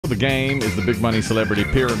The game is the Big Money Celebrity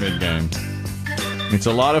Pyramid Game. It's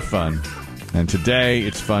a lot of fun, and today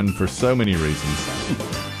it's fun for so many reasons.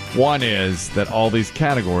 One is that all these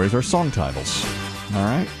categories are song titles. All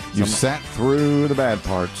right? You sat through the bad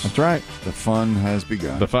parts. That's right. The fun has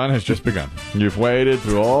begun. The fun has just begun. You've waded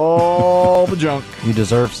through all the junk. You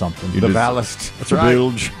deserve something. The ballast. That's right.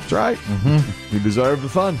 Bilge. That's right. You deserve the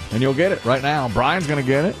fun, and you'll get it right now. Brian's going to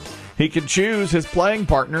get it. He can choose his playing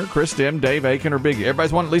partner, Chris Demm, Dave Aiken, or Biggie.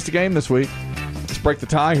 Everybody's won at least a game this week. Let's break the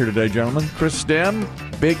tie here today, gentlemen. Chris Demm,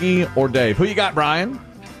 Biggie, or Dave? Who you got, Brian?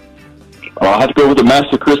 I'll have to go with the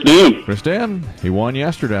master, Chris Demm. Chris Demm. He won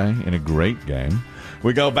yesterday in a great game.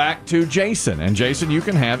 We go back to Jason. And, Jason, you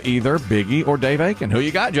can have either Biggie or Dave Aiken. Who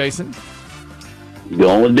you got, Jason?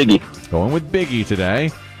 Going with Biggie. Going with Biggie today.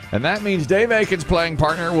 And that means Dave Aiken's playing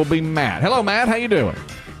partner will be Matt. Hello, Matt. How you doing?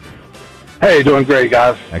 Hey, doing great,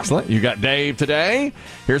 guys. Excellent. You got Dave today.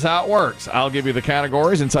 Here's how it works. I'll give you the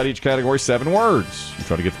categories. Inside each category, 7 words. You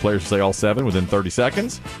try to get the players to say all 7 within 30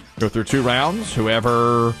 seconds. Go through 2 rounds.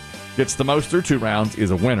 Whoever gets the most through 2 rounds is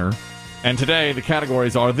a winner. And today, the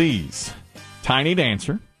categories are these. Tiny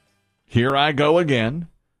Dancer, Here I Go Again,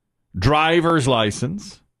 Driver's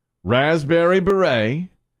License, Raspberry Beret,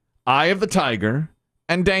 Eye of the Tiger,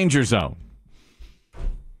 and Danger Zone.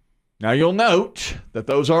 Now, you'll note that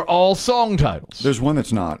those are all song titles. There's one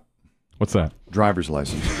that's not. What's that? Driver's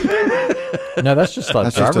license. No, that's just a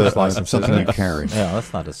driver's license. Something isn't you it? carry. Yeah,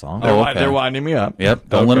 that's not a song. They're winding me up. Yep,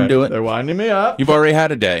 don't let them do it. They're winding me up. You've already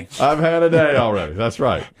had a day. I've had a day already. That's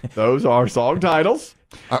right. Those are song titles.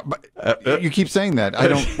 But you keep saying that. I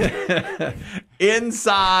don't.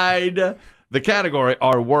 Inside the category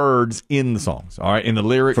are words in the songs. All right, in the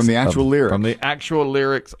lyrics. From the actual lyrics. From the actual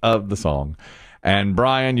lyrics of the song. And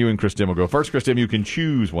Brian, you and Chris Demm will go first. Chris Demm, you can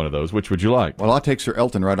choose one of those. Which would you like? Well, I'll take Sir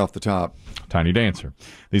Elton right off the top. Tiny Dancer.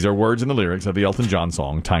 These are words in the lyrics of the Elton John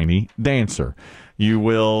song, Tiny Dancer. You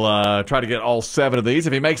will try to get all 7 of these.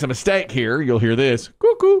 If he makes a mistake here, you'll hear this.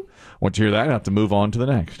 Cuckoo. Once you hear that, you have to move on to the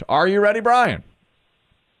next. Are you ready, Brian?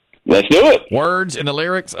 Let's do it. Words in the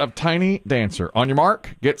lyrics of Tiny Dancer. On your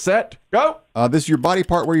mark, get set, go. This is your body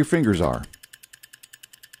part where your fingers are.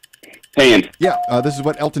 Hand. Yeah, this is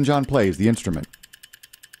what Elton John plays, the instrument.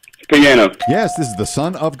 Piano. Yes, this is the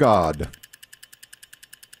Son of God.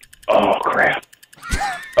 Oh, crap.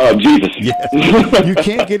 Jesus. Yes. You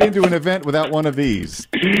can't get into an event without one of these.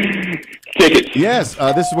 Tickets. Yes,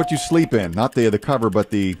 this is what you sleep in. Not the cover, but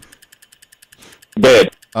the... Bed.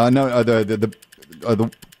 No,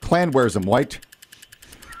 the clan wears them white.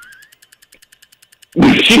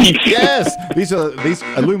 Sheets. Yes, these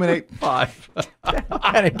illuminate 5. What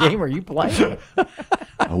kind of game are you playing?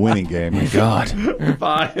 a winning game. My God,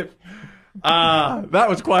 5. That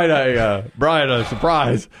was quite Brian, a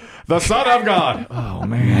surprise. The Son of God. Oh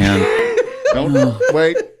man. Don't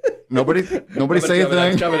wait. Nobody say a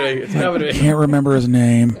thing. It's coming to me. It's coming to me. Can't remember his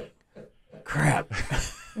name. Crap.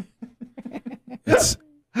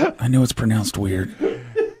 I know it's pronounced weird.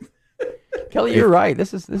 Kelly, you're right.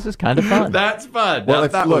 This is kind of fun. That's fun. Well,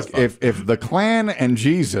 that was fun. if the clan and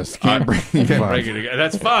Jesus can't bring you Can't fun, break it again.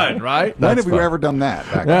 That's fun, right? when That's have we fun. ever done that?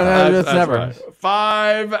 Back No, then? no, that's never. Right.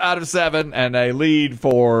 5 out of 7 and a lead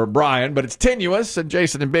for Brian, but it's tenuous, and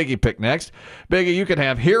Jason and Biggie pick next. Biggie, you can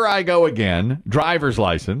have Here I Go Again, Driver's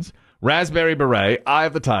License, Raspberry Beret, Eye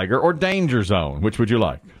of the Tiger, or Danger Zone. Which would you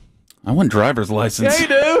like? I want driver's license. Yeah, you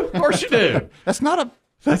do. Of course you do. That's not a.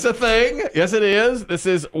 That's a thing. Yes, it is. This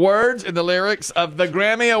is words in the lyrics of the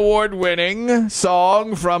Grammy Award-winning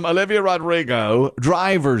song from Olivia Rodrigo,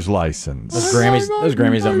 Driver's License. Those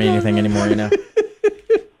Grammys don't mean anything anymore, you know.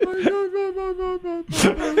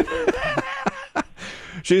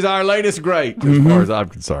 She's our latest great, as far as I'm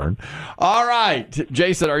concerned. All right.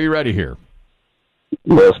 Jason, are you ready here?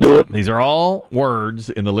 Let's do it. These are all words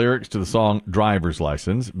in the lyrics to the song Driver's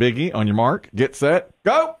License. Biggie, on your mark, get set,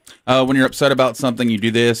 go. When you're upset about something, you do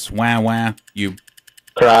this. Wah, wah. You.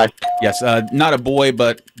 Cry. Yes, not a boy,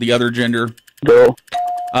 but the other gender. Girl.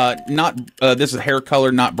 This is hair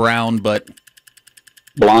color, not brown, but...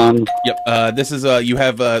 Blonde. Yep. This is, you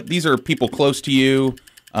have, these are people close to you.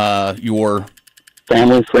 Your...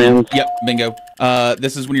 Family, friends. Yep, bingo.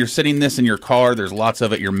 This is when you're sitting this in your car. There's lots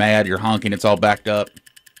of it. You're mad. You're honking. It's all backed up.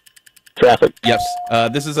 Traffic. Yes.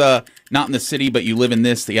 This is not in the city, but you live in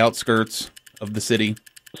the outskirts of the city.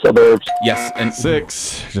 Suburbs. Yes. And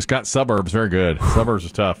 6. Just got suburbs. Very good. Suburbs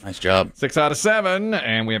is tough. nice job. 6 out of 7,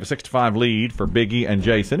 and we have a 6-5 lead for Biggie and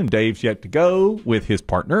Jason, and Dave's yet to go with his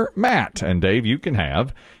partner, Matt. And Dave, you can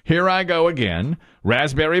have Here I Go Again,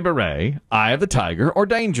 Raspberry Beret, Eye of the Tiger, or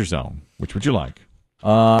Danger Zone. Which would you like?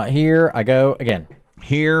 Here I go again.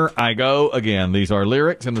 Here I Go Again. These are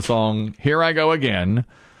lyrics in the song Here I Go Again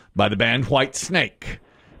by the band White Snake.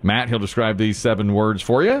 Matt, he'll describe these 7 words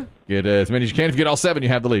for you. Get as many as you can. If you get all 7, you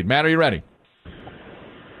have the lead. Matt, are you ready?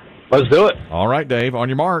 Let's do it. All right, Dave. On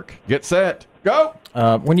your mark. Get set. Go.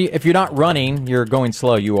 If you're not running, you're going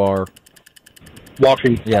slow. You are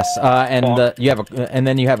Walking. yes, and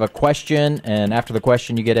then you have a question, and after the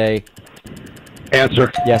question, you get a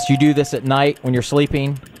Answer. yes. You do this at night when you're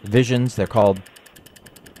sleeping. Visions, they're called.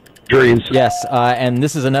 Dreams. Yes, and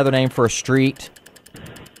this is another name for a street.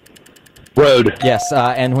 Road. Yes,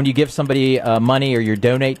 and when you give somebody money or you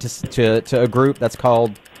donate to a group, that's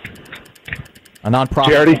called a nonprofit.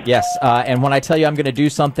 Charity? Yes, and when I tell you I'm going to do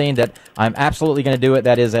something that I'm absolutely going to do it,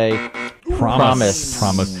 that is a promise.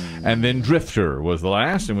 And then Drifter was the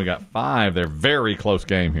last, and we got 5. They're very close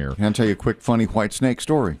game here. Can I tell you a quick, funny White Snake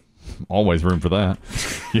story? Always room for that.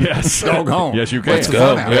 Yes. Doggone. Yes, you can. Let's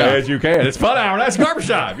go. Yes, you can. It's fun hour. That's garbage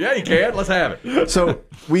time. Yeah, you can. Let's have it. So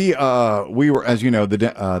we were, as you know, the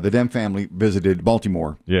Demm family visited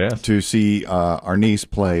Baltimore. Yes. To see our niece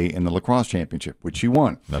play in the lacrosse championship, which she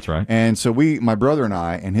won. That's right. And so my brother and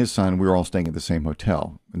I and his son, we were all staying at the same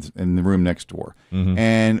hotel in the room next door. Mm-hmm.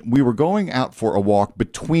 And we were going out for a walk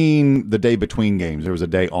between games. There was a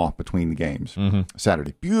day off between the games. Mm-hmm.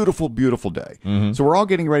 Saturday. Beautiful, beautiful day. Mm-hmm. So we're all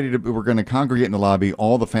getting ready we're going to congregate in the lobby.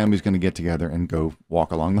 All the family's going to get together and go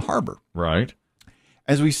walk along the harbor. Right.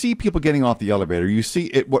 As we see people getting off the elevator, you see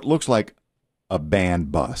what looks like a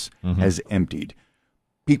band bus has emptied.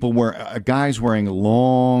 People guys wearing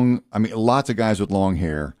lots of guys with long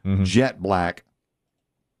hair, jet black,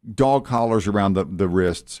 dog collars around the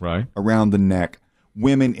wrists, Right. around the neck,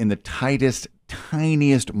 women in the tightest,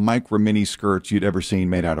 tiniest micro mini skirts you'd ever seen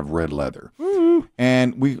made out of red leather.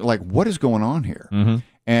 And we what is going on here?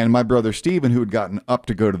 And my brother Steven, who had gotten up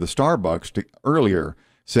to go to the Starbucks earlier,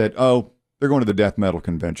 said, "Oh, they're going to the death metal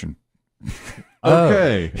convention."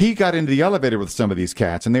 Okay. He got into the elevator with some of these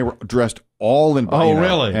cats, and they were dressed all in. Oh,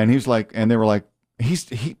 really? And he's like, and they were like,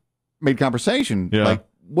 he made conversation. Yeah. Like,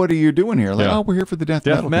 what are you doing here? Like, Yeah. oh, we're here for the death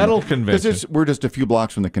metal convention. 'Cause we're just a few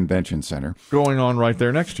blocks from the convention center. Going on right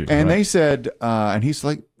there next to you. And right? they said, and he's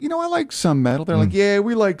like, I like some metal. They're like, yeah,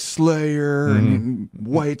 we like Slayer and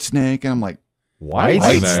White Snake. And I'm like, White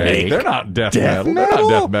Snake. They're not death metal. They're not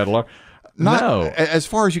death metal. No. As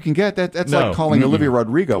far as you can get, that's No. like calling Olivia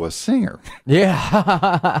Rodrigo a singer.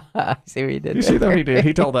 Yeah. See what he did? You see that he did?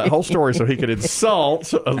 He told that whole story so he could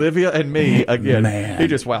insult Olivia and me again. Man. He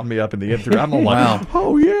just wound me up in the intro. I'm all like,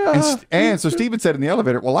 oh yeah. And so Steven said in the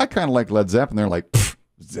elevator, well, I kind of like Led Zeppelin. They're like,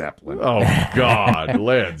 Zeppelin. Oh God,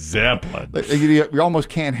 Led Zeppelin. You almost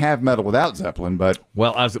can't have metal without Zeppelin, but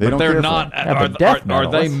Well, don't but they're care not. for Yeah, but death Are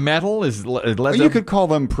metal, they that's- metal? Is Led you Zeppelin? could call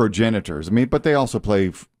them progenitors. I mean, but they also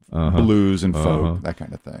play blues and folk, that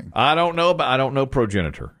kind of thing. I don't know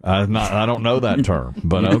progenitor. I don't know that term,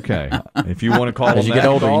 but okay. If you want to call them As you that, get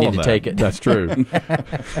older, you call need them to that. take it. That's true. I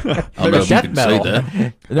don't know There's if you death can say metal.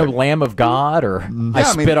 that. No Lamb of God or I I mean-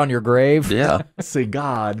 spit on your grave. Yeah. See,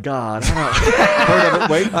 God. Heard of it?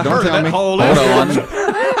 Wait, don't Heard tell that me. whole Hold list.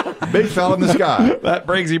 on. Big fella in the sky. That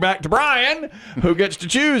brings you back to Brian, who gets to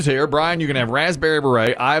choose here. Brian, you can have Raspberry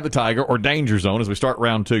Beret, Eye of the Tiger, or Danger Zone as we start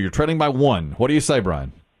round 2. You're trailing by 1. What do you say,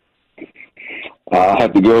 Brian? I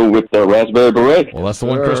have to go with the Raspberry Beret. Well, that's the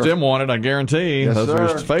one Chris Demm wanted, I guarantee. Yes, Those are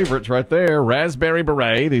sir. his favorites right there. Raspberry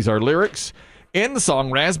Beret. These are lyrics in the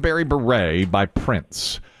song Raspberry Beret by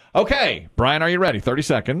Prince. Okay, Brian, are you ready? 30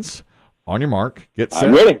 seconds. On your mark, get set.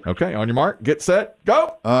 I'm ready. Okay, on your mark, get set,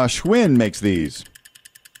 go. Schwinn makes these.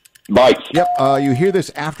 Bikes. Yep. You hear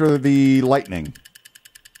this after the lightning.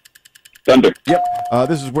 Thunder. Yep.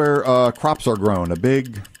 This is where crops are grown. A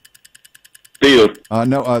big. Field.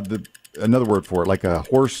 Another word for it, like a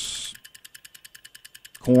horse.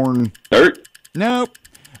 Corn. Dirt. Nope.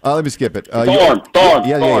 Let me skip it. Thorn.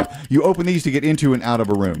 Yeah. You open these to get into and out of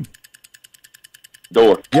a room.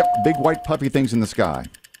 Door. Yep. Big white puffy things in the sky.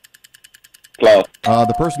 Cloud.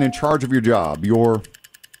 The person in charge of your job. Your.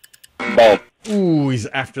 Ball. Ooh, he's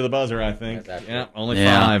after the buzzer, I think. Yeah, only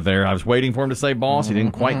 5 there. I was waiting for him to say boss. He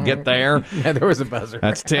didn't quite get there. Yeah, there was a buzzer.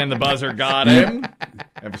 That's 10. The buzzer got him. We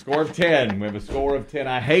have a score of 10. We have a score of 10.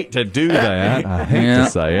 I hate to do that. I hate to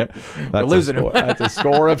say it. That's losing a score, that's a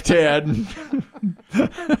score of 10.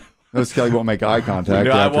 Notice Kelly won't make eye contact.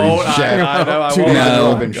 No, I after won't. he's I know I Two won't. hands No,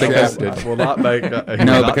 have been because- shafted. I will not make.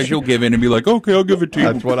 No, because you'll give in and be like, okay, I'll give it to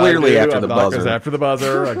you. That's what Clearly I do. after I'm the not, 'cause buzzer. After the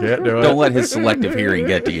buzzer, I can't do it. Don't let his selective hearing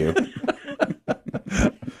get to you.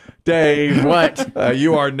 Dave, What?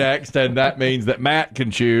 you are next, and that means that Matt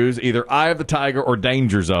can choose either Eye of the Tiger or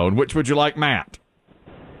Danger Zone. Which would you like, Matt?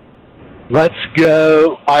 Let's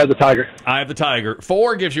go Eye of the Tiger. Eye of the Tiger.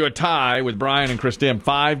 4 gives you a tie with Brian and Chris Demm.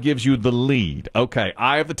 5 gives you the lead. Okay,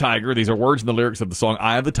 Eye of the Tiger. These are words in the lyrics of the song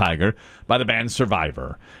Eye of the Tiger by the band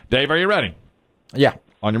Survivor. Dave, are you ready? Yeah.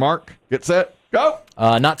 On your mark, get set, go.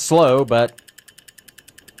 Not slow, but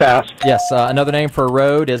Fast. yes. Another name for a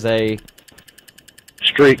road is a...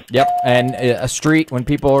 Street. Yep. And a street, when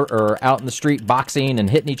people are out in the street boxing and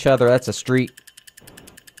hitting each other, that's a street.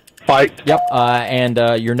 Fight. Yep. And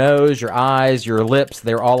your nose, your eyes, your lips,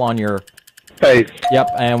 they're all on your... Face. Yep.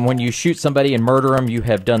 And when you shoot somebody and murder them, you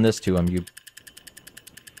have done this to them. You...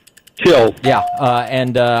 Kill. Yeah.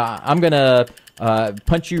 And I'm going to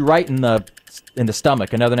punch you right in the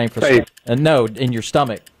stomach. Another name for... Face. No, in your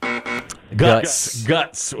stomach. Guts.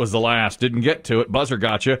 Guts was the last. Didn't get to it. Buzzer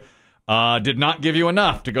got you. Did not give you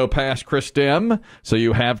enough to go past Chris Demm, so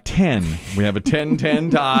you have 10. We have a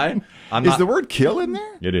 10-10 tie. Is the word kill in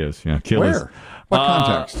there? It is, yeah. Kill Where? is. What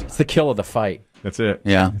context? It's the kill of the fight. That's it.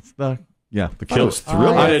 Yeah. It's the I kill. was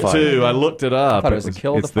thrilled I of the did fight. too. I looked it up. I thought it was the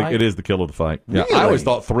kill of the fight. It is the kill of the fight. Yeah. Really? I always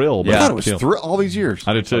thought thrill, but I it's thought it was kill. all these years.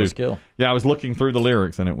 I did too. was kill. Yeah, I was looking through the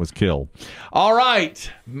lyrics and it was kill. All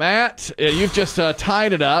right, Matt, you've just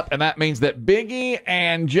tied it up, and that means that Biggie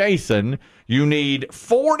and Jason, you need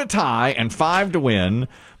 4 to tie and 5 to win.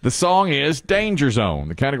 The song is Danger Zone.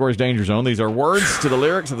 The category is Danger Zone. These are words to the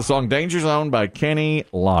lyrics of the song Danger Zone by Kenny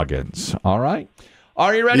Loggins. All right.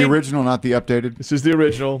 Are you ready? The original, not the updated. This is the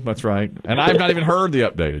original. That's right. And I've not even heard the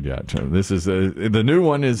updated yet. So this is the new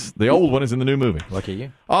one is the old one is in the new movie. Lucky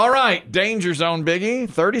you. All right, Danger Zone, Biggie.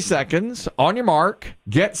 30 seconds. On your mark.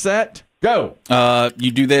 Get set. Go.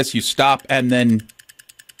 You do this, you stop, and then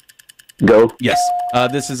Go. yes.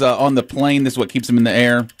 This is on the plane. This is what keeps them in the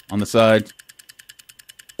air on the side.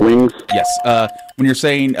 Wings. Yes. When you're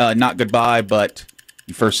saying not goodbye, but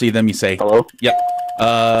you first see them, you say Hello.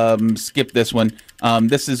 Yep. Skip this one.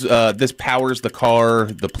 This is this powers the car,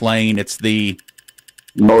 the plane. It's the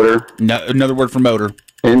Motor. another word for motor.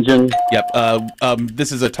 Engine. Yep.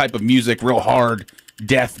 This is a type of music, real hard,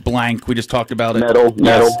 death blank. We just talked about it. Metal.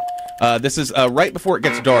 Yes. Metal. This is right before it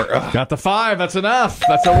gets dark. Ugh. Got the 5. That's enough.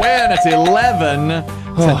 That's a win. It's 11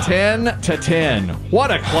 to 10 to 10. What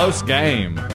a close game.